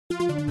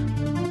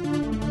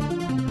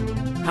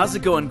How's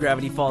it going,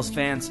 Gravity Falls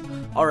fans?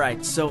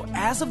 Alright, so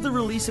as of the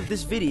release of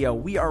this video,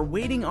 we are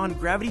waiting on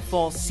Gravity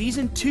Falls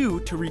Season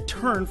 2 to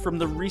return from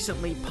the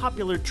recently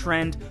popular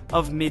trend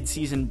of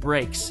mid-season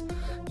breaks.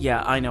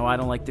 Yeah, I know, I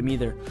don't like them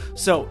either.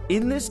 So,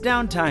 in this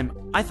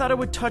downtime, I thought I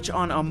would touch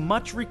on a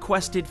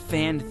much-requested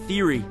fan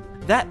theory.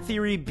 That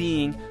theory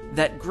being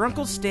that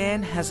Grunkle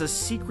Stan has a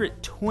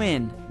secret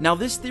twin. Now,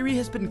 this theory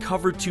has been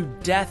covered to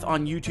death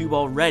on YouTube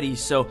already,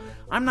 so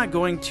I'm not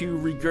going to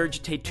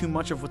regurgitate too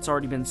much of what's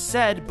already been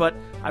said, but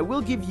I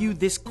will give you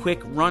this quick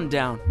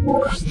rundown.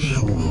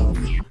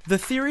 The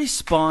theory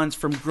spawns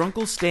from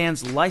Grunkle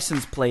Stan's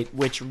license plate,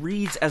 which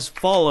reads as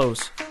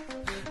follows.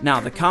 Now,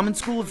 the common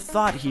school of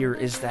thought here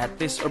is that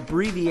this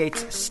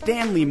abbreviates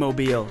Stanley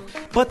Mobile.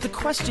 But the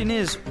question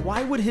is,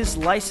 why would his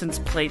license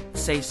plate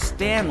say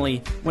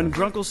Stanley when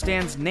Grunkle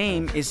Stan's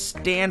name is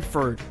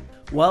Stanford?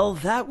 Well,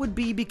 that would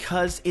be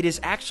because it is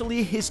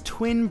actually his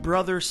twin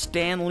brother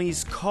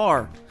Stanley's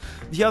car.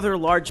 The other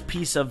large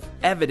piece of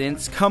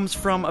evidence comes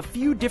from a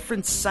few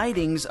different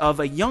sightings of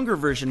a younger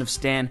version of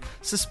Stan,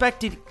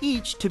 suspected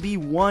each to be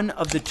one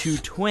of the two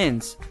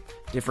twins.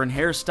 Different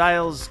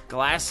hairstyles,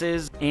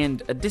 glasses,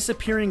 and a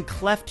disappearing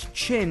cleft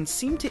chin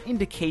seem to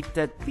indicate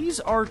that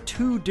these are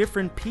two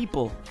different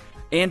people.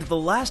 And the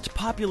last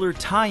popular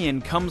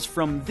tie-in comes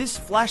from this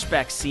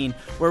flashback scene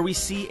where we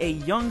see a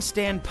young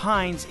Stan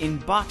Pines in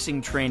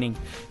boxing training,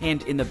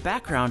 and in the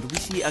background we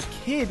see a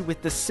kid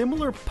with the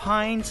similar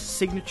Pines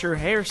signature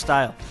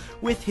hairstyle,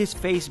 with his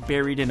face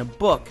buried in a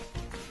book.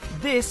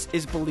 This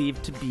is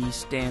believed to be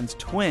Stan's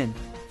twin.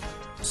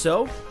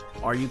 So,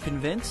 are you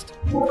convinced?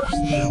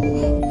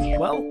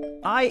 Well,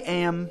 I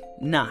am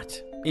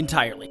not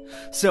entirely.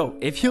 So,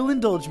 if you'll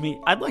indulge me,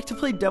 I'd like to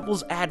play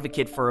devil's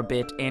advocate for a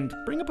bit and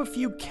bring up a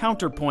few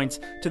counterpoints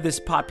to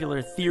this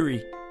popular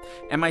theory.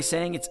 Am I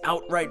saying it's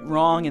outright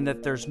wrong and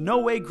that there's no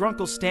way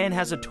Grunkle Stan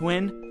has a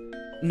twin?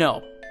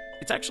 No.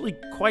 It's actually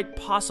quite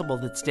possible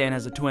that Stan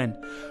has a twin.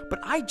 But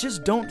I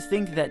just don't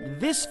think that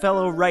this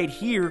fellow right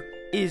here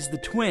is the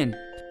twin.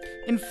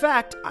 In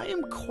fact, I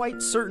am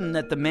quite certain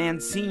that the man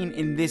seen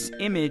in this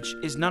image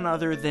is none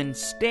other than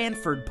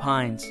Stanford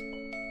Pines.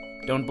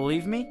 Don't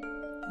believe me?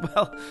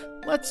 Well,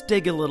 let's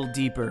dig a little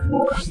deeper.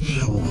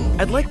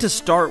 I'd like to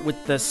start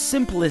with the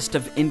simplest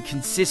of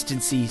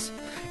inconsistencies.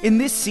 In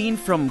this scene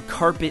from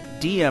Carpet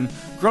Diem,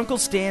 Grunkle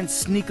Stan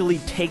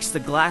sneakily takes the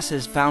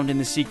glasses found in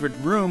the secret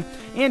room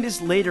and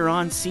is later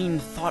on seen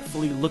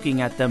thoughtfully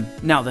looking at them.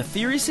 Now, the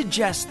theory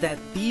suggests that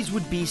these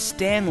would be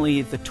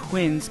Stanley the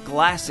twins'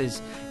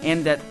 glasses,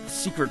 and that the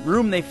secret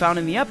room they found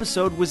in the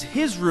episode was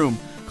his room,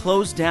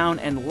 closed down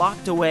and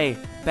locked away,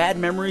 bad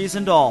memories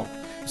and all.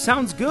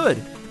 Sounds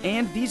good.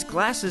 And these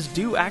glasses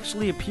do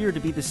actually appear to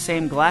be the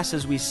same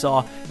glasses we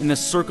saw in the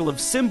Circle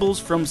of Symbols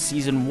from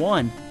Season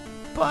 1.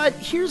 But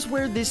here's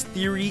where this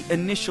theory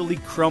initially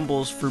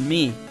crumbles for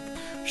me.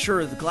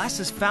 Sure, the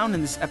glasses found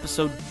in this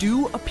episode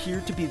do appear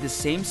to be the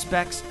same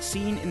specs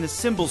seen in the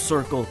Symbol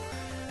Circle.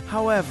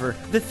 However,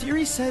 the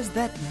theory says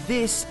that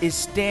this is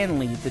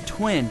Stanley, the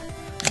twin.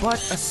 But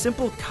a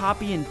simple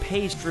copy and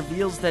paste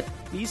reveals that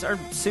these are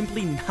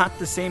simply not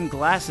the same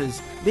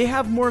glasses. They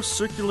have more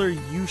circular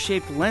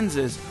U-shaped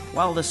lenses,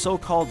 while the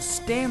so-called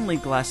Stanley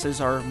glasses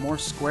are more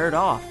squared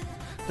off.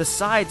 The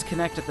sides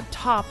connect at the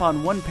top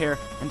on one pair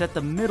and at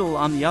the middle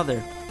on the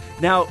other.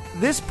 Now,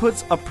 this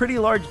puts a pretty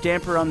large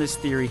damper on this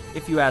theory,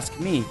 if you ask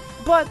me,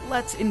 but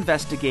let's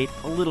investigate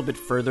a little bit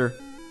further,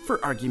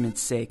 for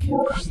argument's sake.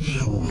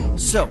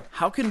 So,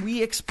 how can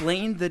we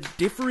explain the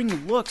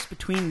differing looks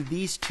between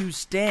these two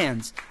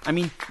Stans? I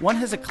mean, one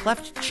has a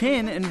cleft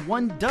chin and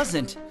one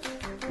doesn't.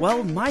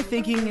 Well, my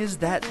thinking is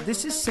that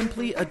this is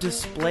simply a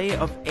display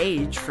of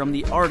age from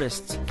the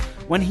artists.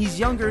 When he's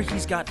younger,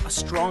 he's got a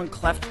strong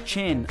cleft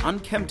chin,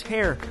 unkempt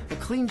hair, a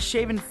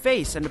clean-shaven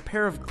face, and a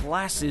pair of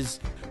glasses.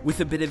 With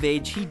a bit of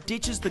age, he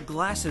ditches the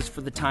glasses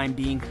for the time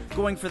being,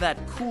 going for that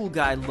cool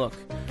guy look.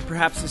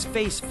 Perhaps his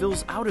face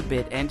fills out a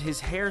bit and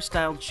his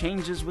hairstyle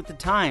changes with the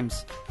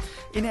times.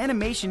 In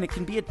animation, it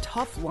can be a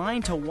tough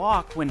line to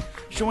walk when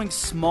showing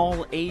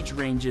small age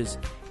ranges.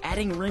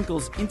 Adding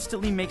wrinkles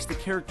instantly makes the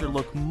character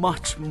look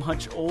much,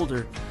 much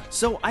older.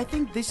 So I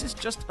think this is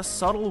just a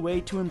subtle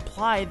way to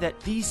imply that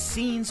these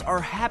scenes are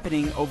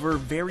happening over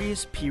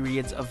various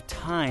periods of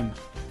time.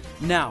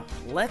 Now,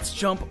 let's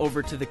jump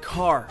over to the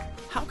car.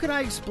 How can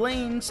I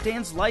explain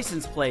Stan's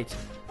license plate?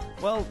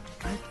 Well,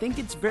 I think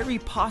it's very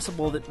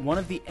possible that one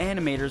of the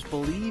animators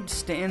believed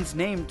Stan's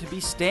name to be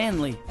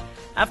Stanley.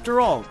 After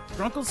all,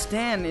 Grunkle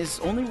Stan is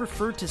only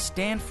referred to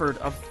Stanford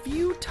a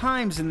few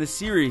times in the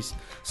series,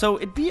 so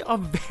it'd be a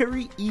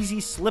very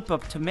easy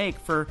slip-up to make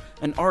for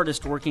an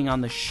artist working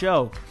on the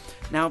show.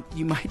 Now,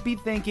 you might be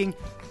thinking,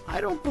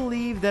 I don't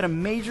believe that a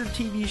major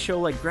TV show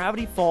like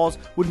Gravity Falls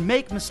would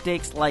make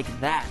mistakes like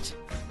that.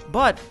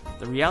 But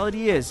the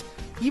reality is,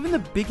 even the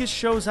biggest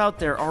shows out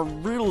there are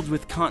riddled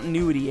with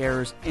continuity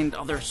errors and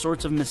other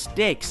sorts of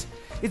mistakes.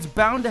 It's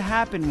bound to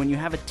happen when you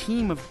have a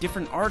team of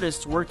different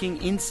artists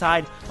working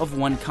inside of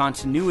one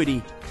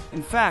continuity.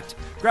 In fact,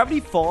 Gravity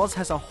Falls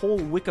has a whole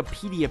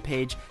Wikipedia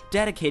page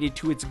dedicated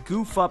to its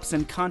goof-ups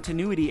and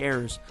continuity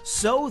errors.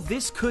 So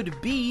this could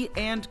be,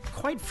 and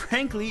quite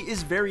frankly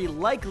is very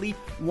likely,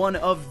 one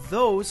of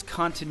those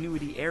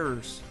continuity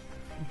errors.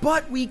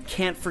 But we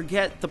can't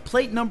forget the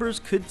plate numbers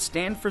could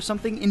stand for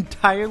something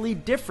entirely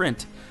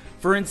different.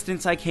 For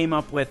instance, I came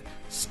up with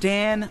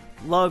Stan,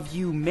 love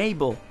you,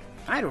 Mabel.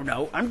 I don't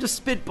know, I'm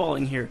just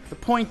spitballing here. The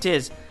point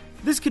is,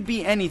 this could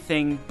be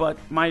anything, but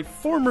my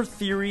former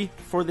theory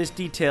for this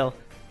detail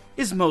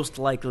is most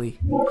likely.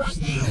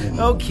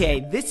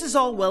 Okay, this is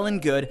all well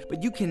and good,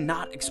 but you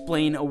cannot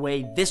explain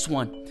away this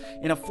one.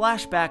 In a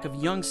flashback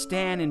of young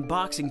Stan in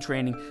boxing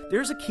training,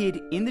 there's a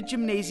kid in the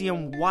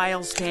gymnasium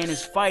while Stan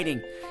is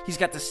fighting. He's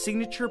got the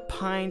signature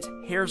Pines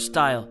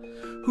hairstyle.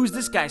 Who's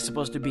this guy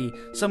supposed to be?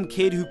 Some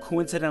kid who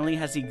coincidentally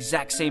has the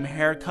exact same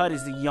haircut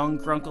as the young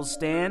Grunkle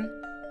Stan?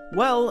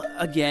 Well,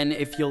 again,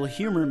 if you'll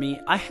humor me,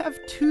 I have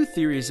two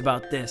theories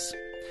about this.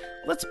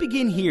 Let's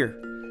begin here.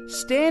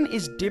 Stan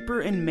is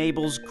Dipper and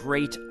Mabel's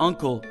great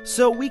uncle,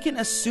 so we can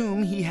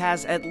assume he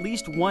has at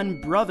least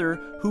one brother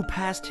who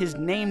passed his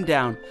name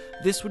down.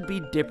 This would be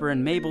Dipper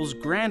and Mabel's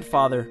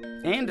grandfather.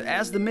 And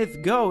as the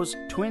myth goes,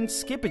 twins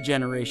skip a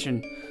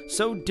generation.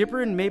 So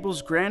Dipper and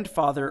Mabel's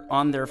grandfather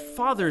on their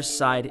father's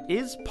side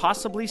is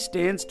possibly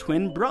Stan's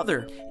twin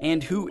brother,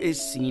 and who is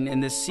seen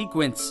in this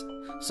sequence.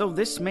 So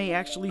this may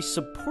actually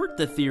support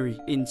the theory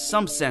in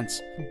some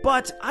sense.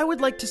 But I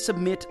would like to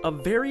submit a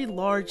very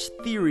large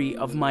theory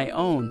of my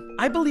own.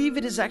 I believe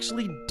it is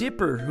actually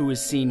Dipper who is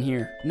seen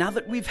here. Now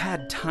that we've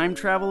had time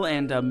travel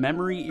and a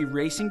memory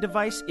erasing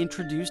device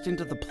introduced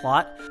into the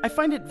plot, I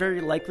find it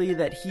very likely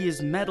that he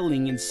is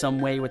meddling in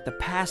some way with the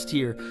past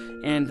here,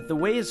 and the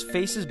way his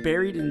face is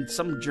buried in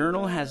some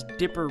journal has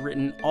Dipper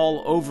written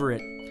all over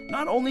it.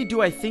 Not only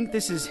do I think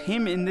this is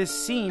him in this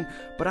scene,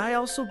 but I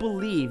also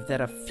believe that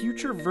a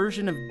future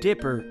version of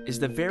Dipper is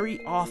the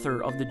very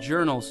author of the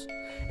journals.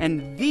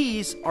 And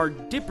these are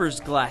Dipper's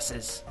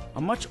glasses.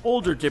 A much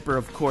older Dipper,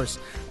 of course.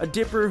 A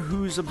Dipper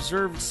who's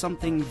observed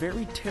something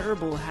very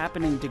terrible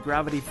happening to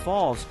Gravity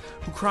Falls,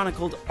 who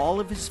chronicled all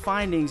of his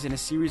findings in a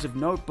series of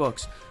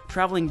notebooks,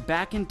 traveling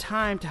back in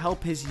time to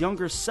help his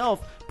younger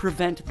self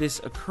prevent this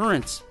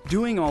occurrence.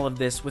 Doing all of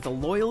this with a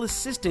loyal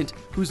assistant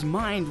whose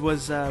mind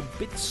was a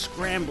bit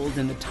scrambled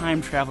in the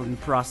time-traveling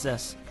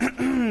process.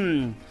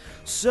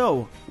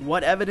 So,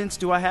 what evidence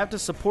do I have to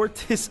support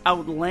this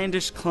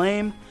outlandish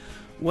claim?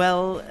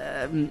 Well,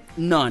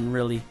 none,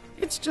 really.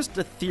 It's just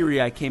a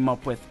theory I came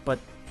up with, but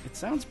it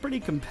sounds pretty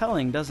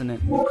compelling, doesn't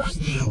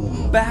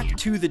it? Back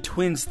to the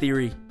twins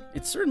theory.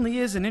 It certainly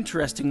is an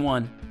interesting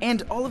one.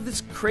 And all of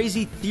this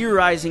crazy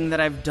theorizing that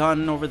I've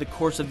done over the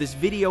course of this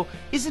video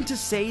isn't to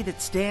say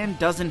that Stan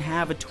doesn't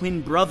have a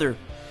twin brother.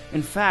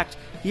 In fact,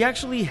 he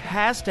actually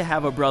has to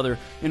have a brother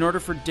in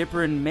order for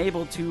Dipper and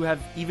Mabel to have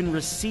even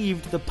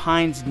received the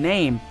Pines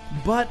name.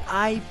 But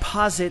I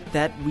posit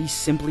that we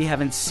simply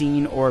haven't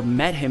seen or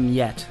met him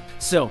yet.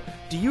 So,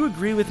 do you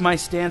agree with my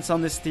stance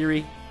on this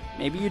theory?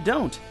 Maybe you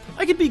don't.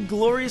 I could be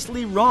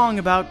gloriously wrong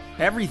about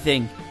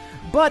everything.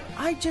 But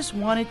I just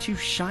wanted to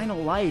shine a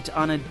light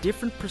on a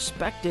different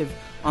perspective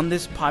on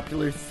this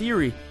popular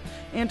theory.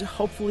 And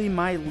hopefully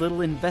my little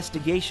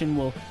investigation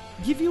will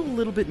give you a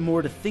little bit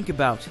more to think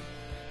about.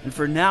 And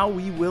for now,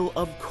 we will,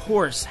 of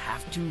course,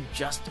 have to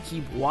just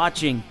keep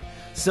watching.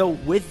 So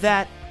with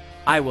that,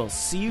 I will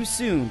see you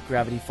soon,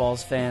 Gravity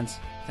Falls fans.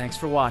 Thanks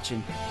for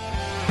watching.